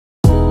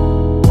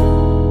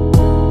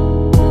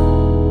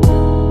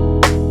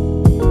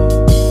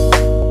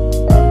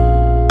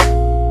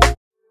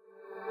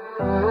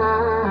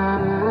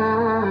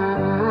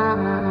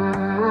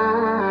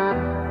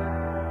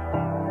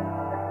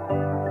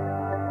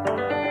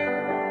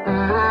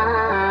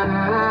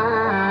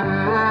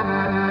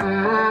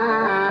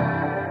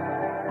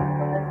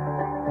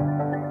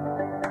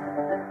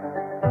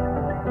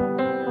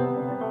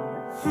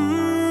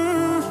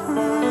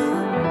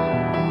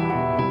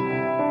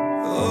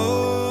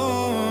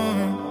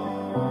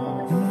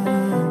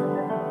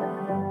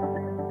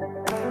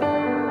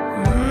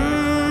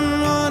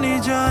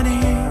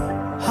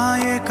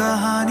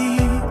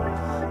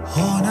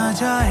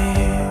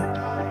जाए,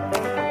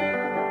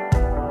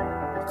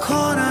 खो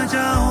ना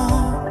जाऊं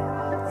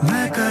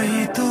मैं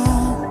कहीं, तू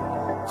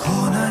खो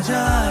ना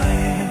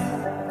जाए।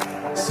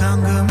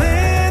 संग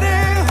मेरे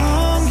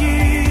होंगी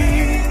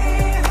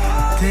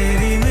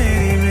तेरी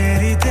मेरी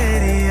मेरी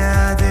तेरी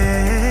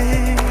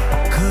यादें,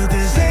 खुद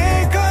से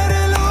कर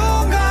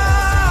लूंगा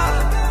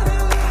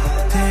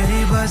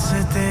तेरी बस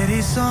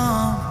तेरी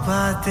सौंप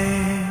बातें।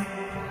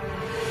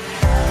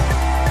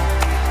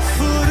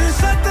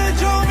 फुर्सत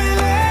जो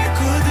मिले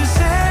खुद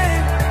से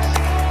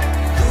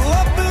तू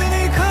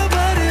अपनी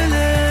खबर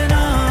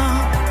लेना,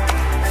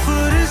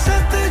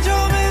 फुर्सत जो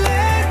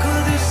मिले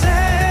खुद से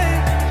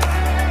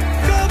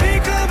कभी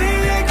कभी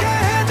ये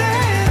कह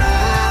देना।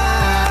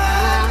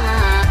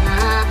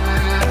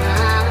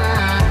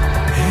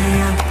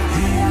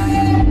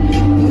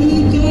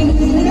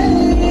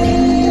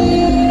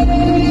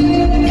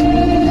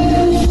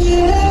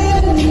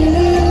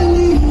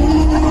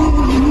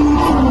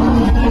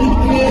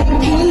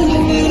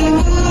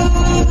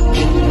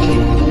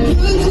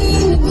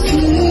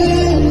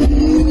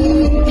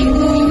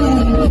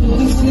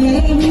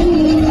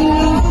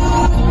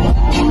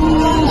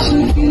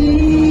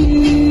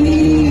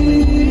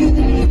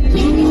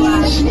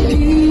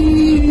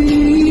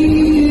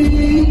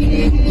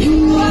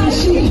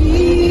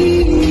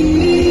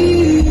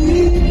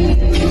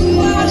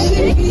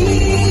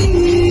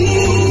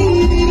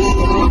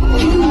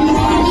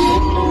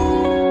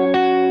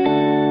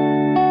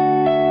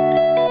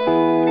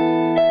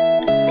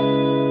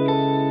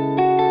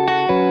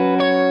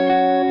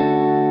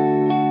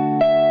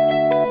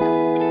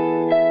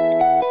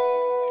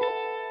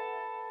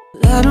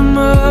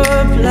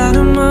 Light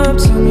 'em up,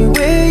 tell me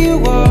where you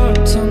are,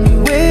 tell me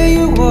where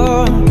you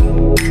are.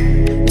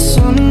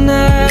 Summer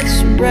nights,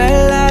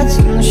 bright lights,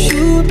 and the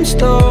shooting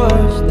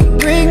stars, they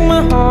break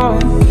my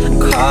heart. I'm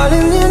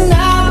calling you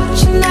now,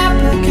 but you're not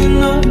picking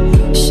up.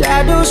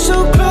 Shadows so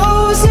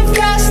close, if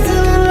you're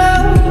still in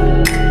love.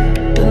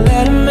 But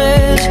let 'em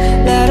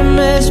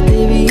mess,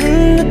 baby,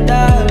 in the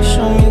dark.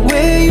 Show me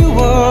where you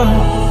are.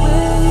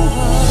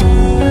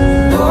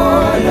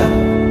 Oh, love,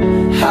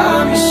 how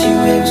I miss you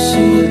every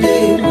single day.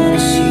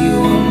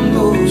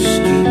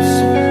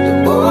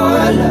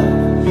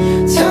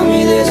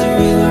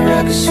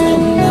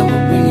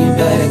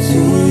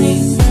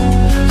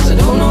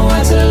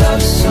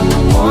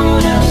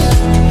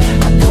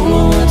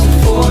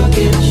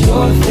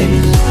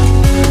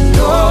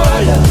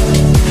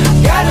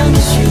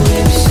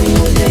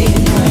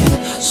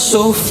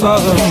 So far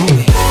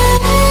away,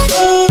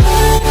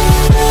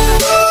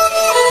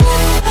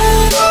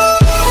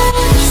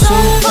 so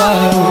far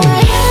away.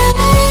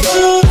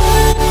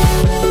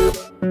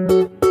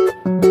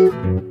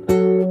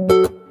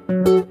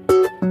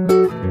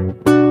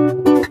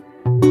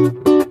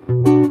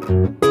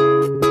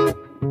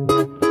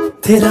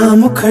 तेरा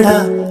मुखड़ा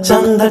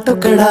चंदा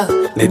टुकड़ा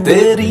नी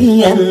तेरी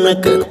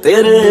ऐनक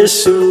तेरे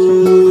शू,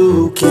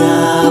 क्या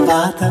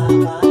बात है,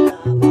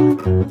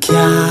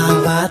 क्या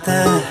बात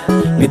है।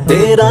 नी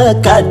तेरा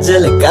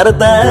काजल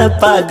करदा है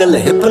पागल,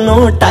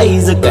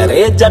 हिप्नोटाइज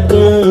करे जट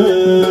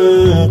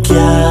नूं,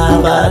 क्या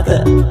बात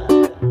है,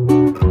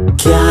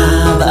 क्या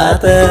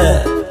बात है।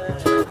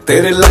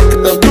 तेरे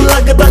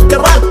लगदा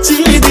कराची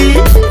दी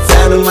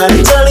फैन मर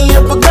जानी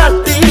है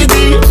बुगाटी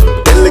दी,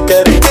 दिल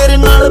करे तेरे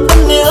नाल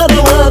बन्निया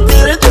रवां,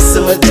 तेरे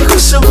जिस्म च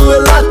खुशबू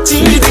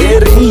लाची।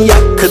 तेरी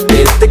अख ते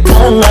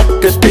तिखा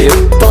नक ते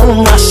उत्तों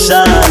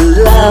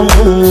माशाअल्लाह,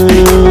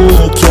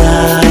 क्या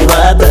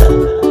बात है,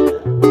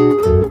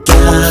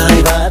 क्या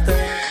बात है।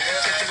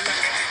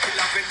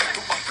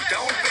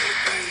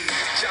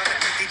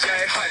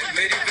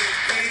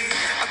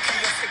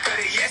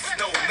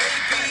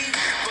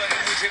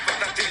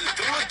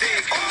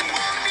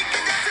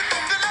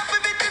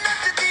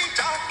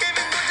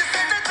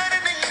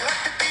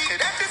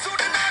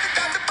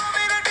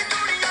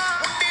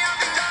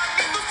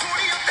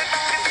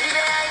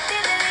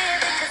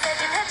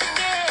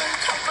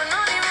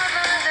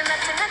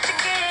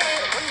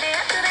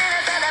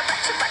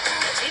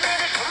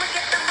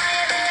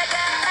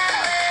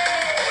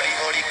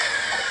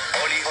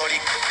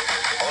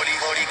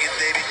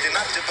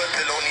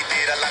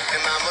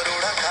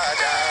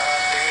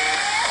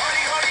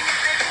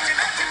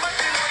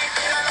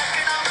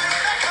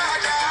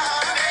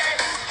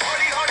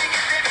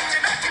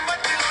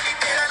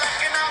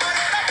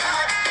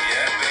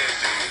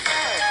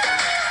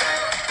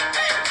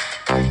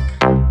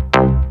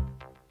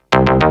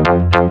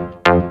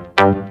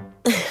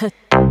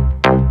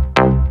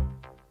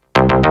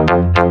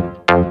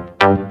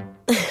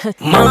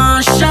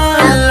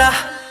 Mashallah,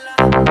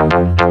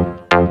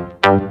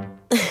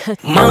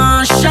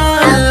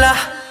 Mashallah.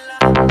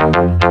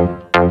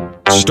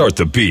 Start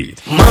the beat.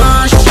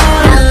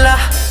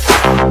 Mashallah,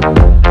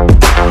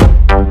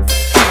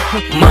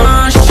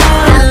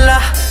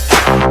 Mashallah,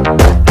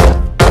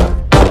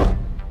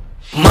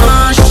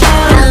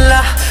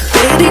 Mashallah.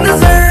 तेरी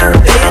नजर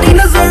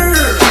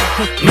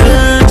मिल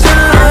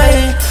जाए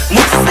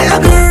मुझसे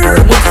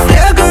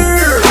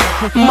अगर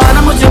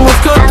माना मुझे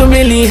मुझको तो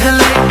मिली है,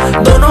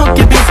 दोनों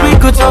के बीच में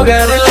कुछ होगा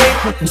रिले।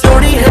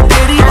 जोड़ी है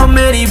तेरी और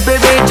मेरी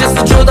बेबी just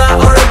जोधा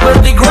और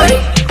बर्दी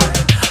great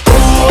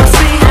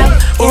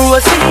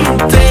Urvashi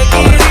take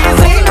it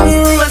easy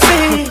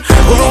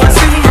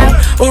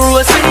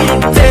Urvashi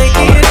take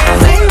it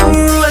easy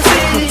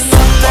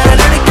सुंदर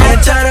लड़के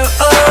चारों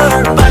ओर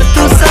पर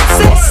तू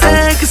सबसे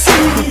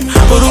sexy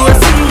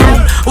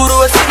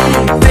Urvashi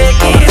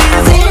take it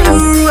easy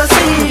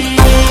Urvashi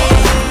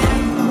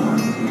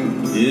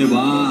ये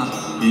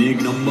वाह एक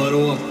नंबर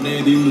हो अपने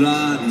दिन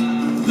रात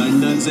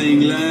लंदन से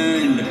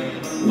इंग्लैंड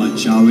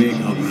बचावे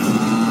घबरा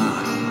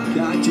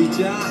क्या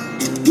चीचा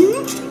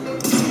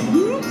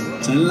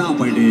चलना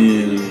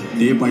पटेल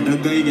ते पटक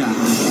गई क्या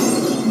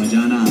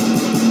मजा ना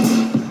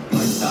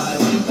बनता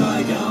है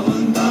क्या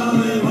बनता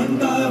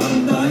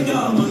है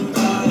क्या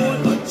बनता है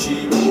बच्ची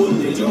बोल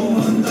दे जो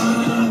बनता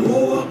है वो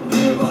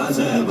अपने पास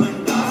है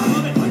बनता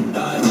है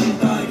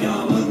क्या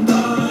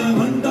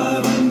बनता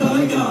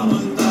है क्या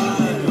बनता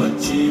है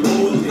बच्ची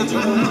बोल दे जो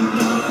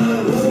बनता है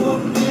वो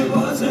अपने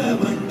पास है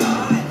बनता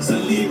है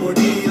सल्ली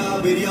बोटिया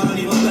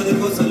बिरयानी मत तेरे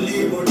को सल्ली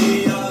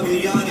बोटिया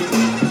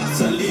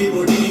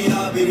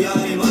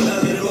बिरयानी मत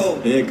तेरे को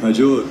एक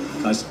खजूर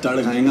कस्टर्ड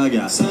खाएगा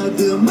क्या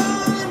सदमा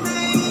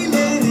नहीं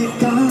लेने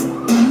का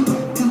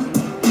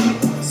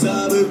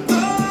सब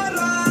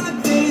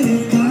तेरे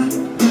का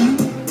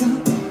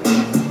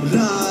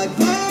राग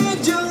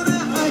में जो न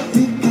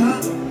अटका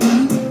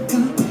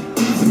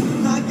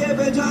आगे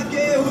पे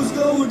जाके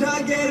उसको उठा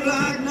के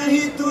राग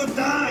नहीं तू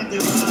डांट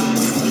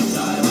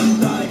बनता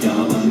है क्या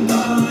बनता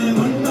है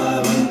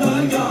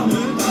क्या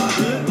बनता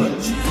है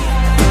बच्ची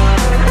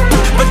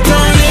But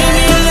don't leave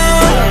me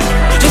alone,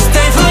 just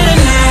stay for the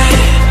night.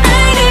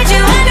 I need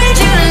you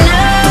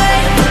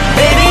tonight.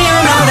 Baby, you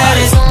know that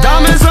it's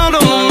Dame solo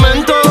un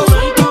momento,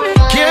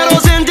 quiero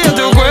sentir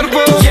tu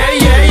cuerpo.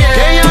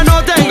 Que ya no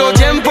tengo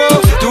tiempo,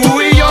 tú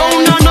y yo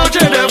una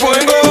noche de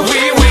fuego.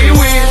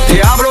 Oui, te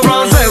hablo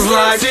francés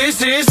like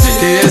si.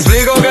 Te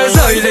explico que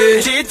soy de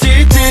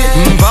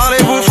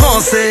Parlez-vous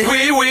français? Oui.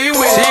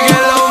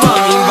 Síguelo,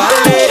 mami,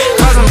 vale.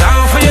 'Cause I'm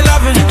down for your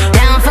loving,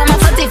 Down for my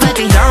footy.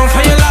 down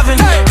for your loving,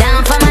 Down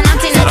for my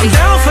naughty. I'm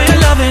down for your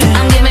loving.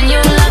 I'm giving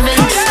you loving.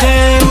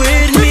 Stay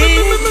with me.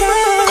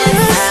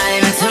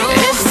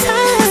 It's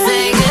time to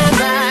say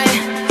goodbye.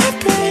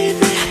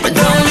 But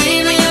don't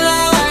leave me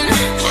alone,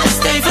 just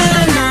stay for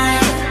the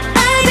night.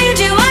 I need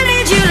you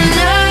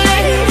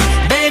tonight.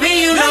 Baby,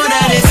 you know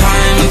that it's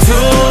time to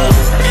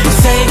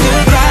say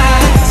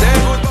goodbye.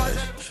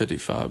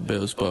 55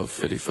 bills, but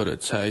 50 for the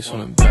taste on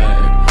the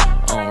bag.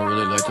 I don't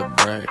really like to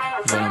brag.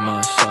 Venom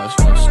my socks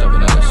when I'm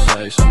stepping out of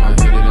sight. I might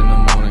hit it in the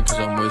morning cause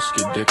I'm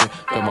whiskey dipping.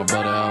 Got my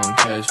brother out on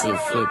cash, feel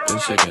flipping.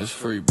 Seconds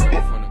free, bro.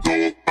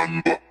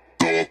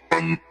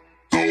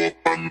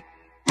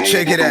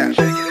 Check it out.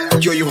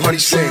 Yo, honey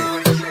sing.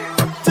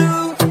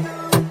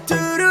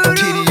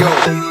 TDO.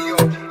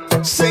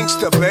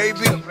 Singster,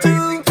 baby.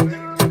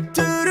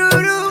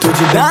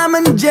 तुझे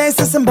दामन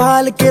जैसे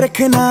संभाल के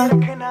रखना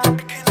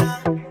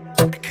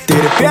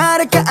तेरे प्यार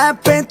का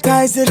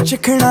appetiser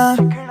चखना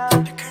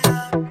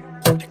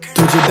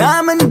तुझे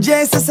दामन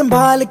जैसे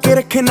संभाल के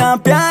रखना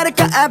प्यार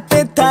का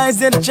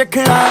एपेटाइजर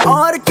चखना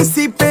और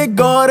किसी पे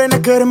गौर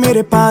न कर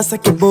मेरे पास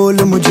आके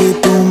बोल मुझे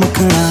तू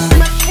मखना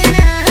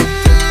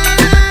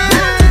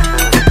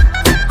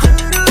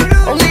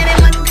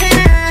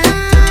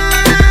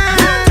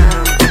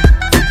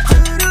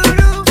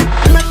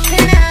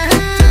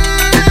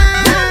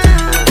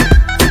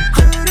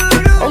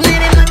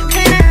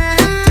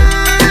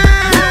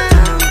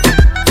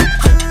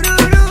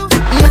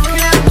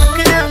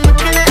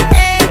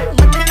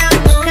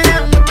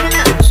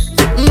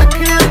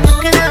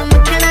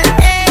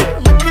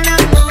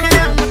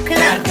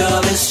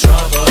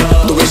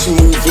The way she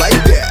move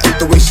like that,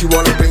 the way she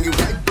wanna bring you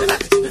right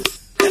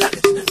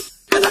back.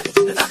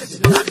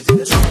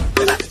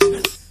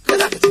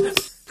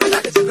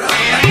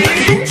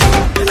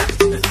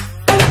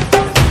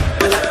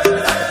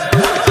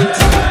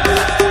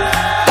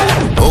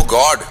 Oh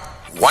God,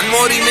 one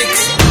more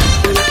remix.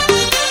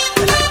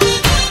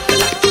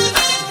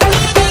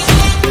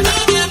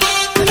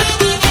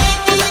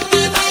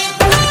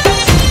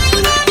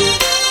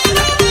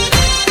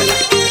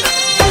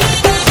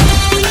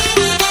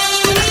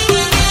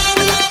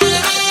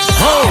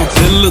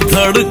 दिल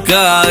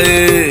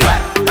धड़काए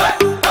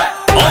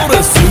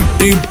और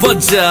सीटी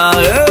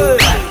बजाए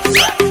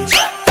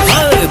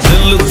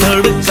दिल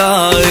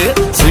धड़काए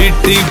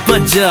सीटी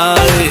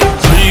बजाए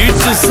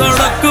बीच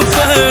सड़क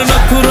पे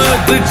नखरे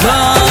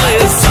दिखाए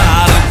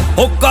सारे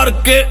हो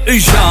करके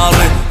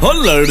इशारे हो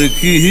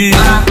लड़की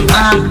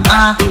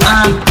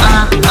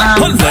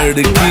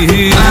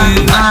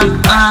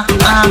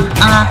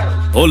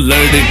ओ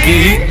लड़की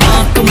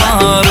आंख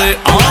मारे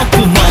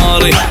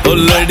ओ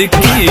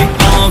लड़की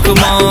आंख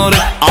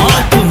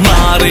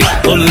मारे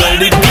ओ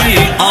लड़की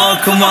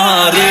आंख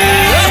मारे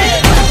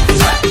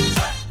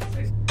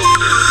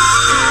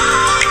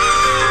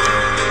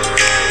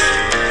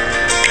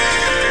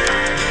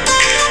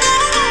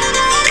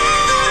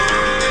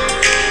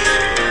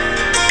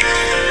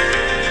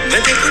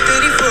मैं देखूं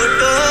तेरी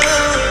फोटो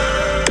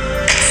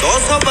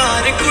 100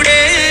 बार कुड़े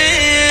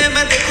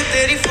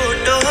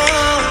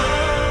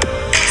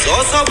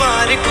 100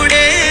 बार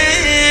कुड़े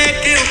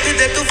कि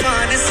उठदे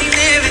तूफान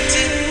सीने विच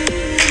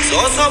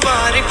 100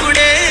 बार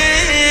कुड़े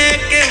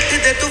कि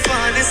उठदे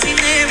तूफान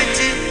सीने विच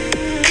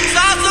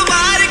 100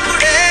 बार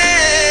कुड़े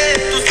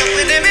तू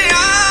सपने में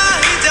आ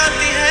ही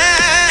जाती है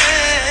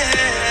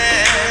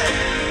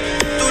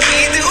तू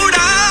नींद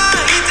उड़ा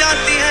ही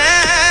जाती है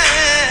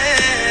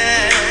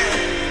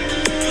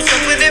तू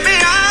सपने में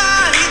आ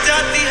ही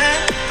जाती है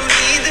तू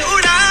नींद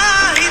उड़ा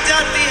ही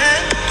जाती है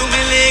तू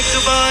मिले एक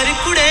बार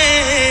कुड़े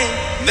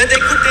मैं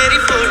देखूं तेरी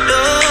फोटो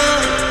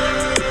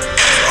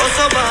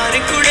 100 बार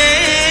कुड़े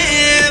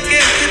के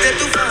उठदे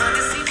तूफान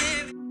सीने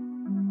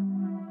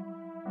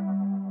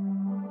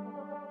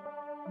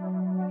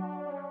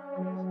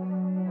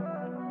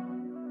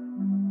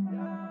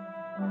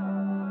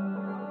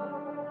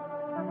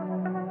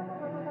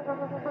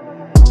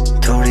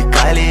थोड़ी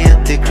काली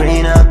अति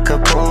करीना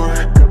कपूर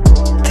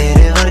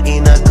तेरे वर्गी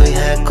ना कोई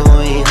है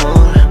कोई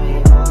होर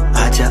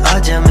आजा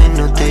आजा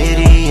मैनू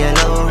तेरी है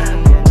लोड़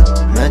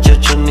मैं जो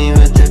चुन्नी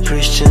विद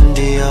क्रिश्चियन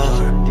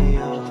डियोर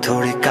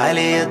थोड़ी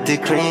काली अति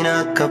करीना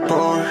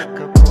कपूर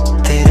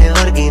तेरे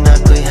वर्गी ना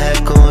कोई है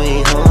कोई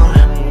होर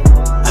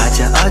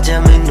आजा आजा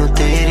मैनू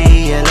तेरी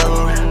है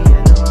लोड़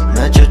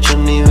मैं जो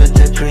चुन्नी विद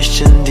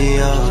क्रिश्चियन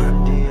डियोर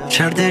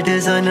छड़ दे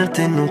डिजाइनर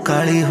तेनू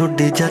काली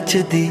हुड्डी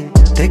जचदी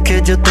देखे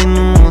जो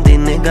तेनू दी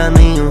निगाह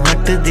नहीं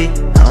हटदी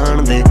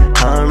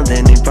हाण दे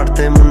नी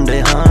पड़ते मुंडे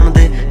हाण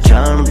दे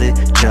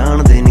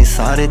जान दे नी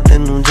सारे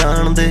तेनू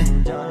जान दे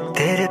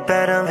तेरे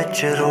पैरां विच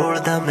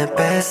रोलदा मैं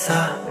पैसा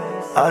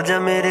आजा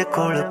मेरे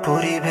कोल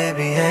पूरी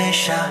बेबी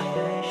ऐशा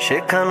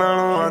शेखा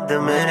नालों वध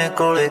मेरे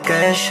कोले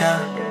कैशा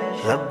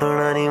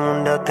लभना नी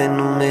मुंडा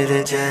तेनू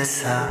मेरे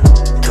जैसा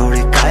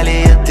थोड़ी काली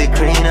अति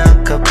करीना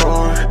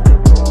कपूर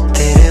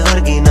तेरे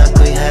वर्गी ना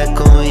कोई है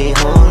कोई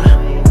होर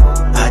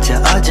आजा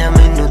आजा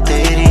मैनू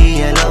तेरी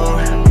है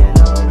लोड़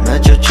मैं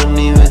जो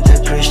चुन्नी विद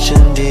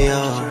क्रिश्चियन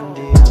डियोर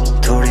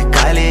थोड़ी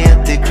काली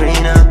अति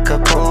करीना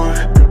कपूर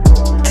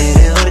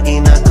तेरे वर्गी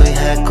ना कोई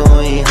है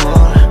कोई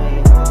होर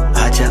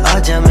आजा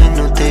आजा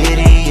मैनू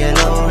तेरी है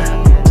लोड़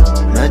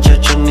मैं जो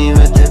चुन्नी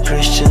with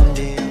Christian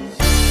Dior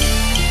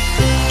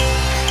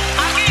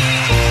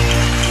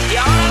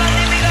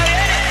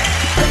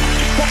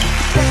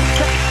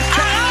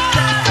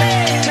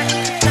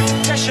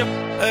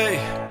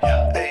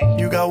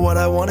what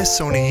I want is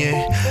सोनिए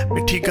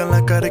मिठी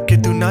गल्लां करके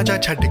तू ना जा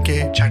छड़ के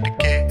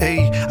hey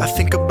I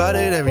think about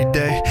it every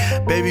day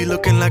baby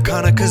looking like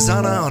Hana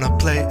Kazana on a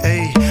plate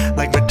hey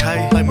like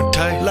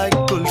mithai like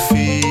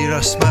kulfi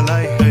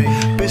rasmalai hey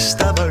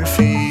pista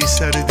barfi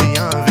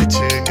sardiyan vich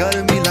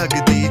garmi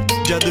lagdi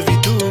jad vi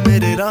tu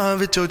mere raah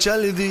vichon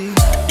chaldi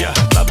yeah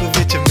club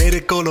vich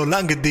mere kolo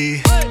langdi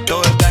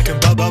throw it back and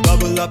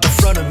bubble up in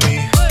front of me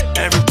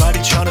everybody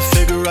trying to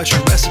figure out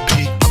your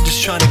recipe I'm just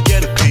trying to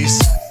get a piece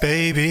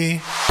baby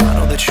I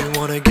know that you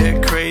wanna get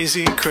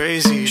crazy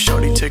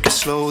shorty take it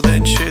slow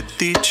then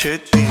chitty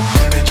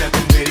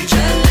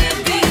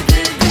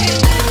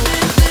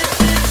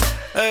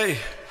hey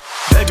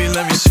baby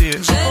let me see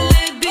it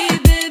jalebi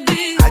baby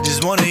I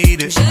just wanna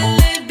eat it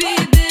jalebi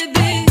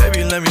baby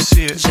baby let me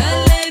see it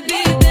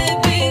jalebi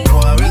baby no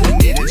I really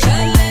need it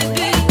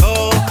jalebi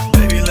oh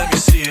baby let me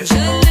see it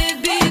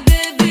jalebi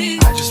baby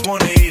I just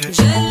wanna eat it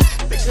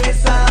पिछले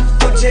साल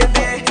तुझे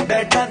दे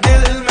बैठा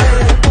दिल में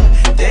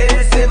तेरे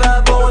सिवा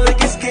बोल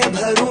किसके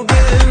भरूं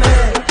दिल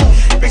में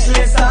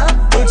पिछले साल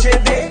तुझे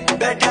दे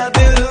बैठा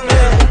दिल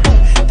में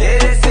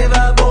तेरे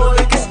सिवा बोल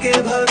किसके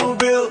भरूं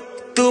बिल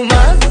तू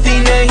मानती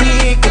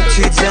नहीं कुछ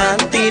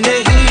जानती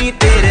नहीं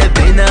तेरे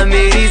बिना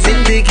मेरी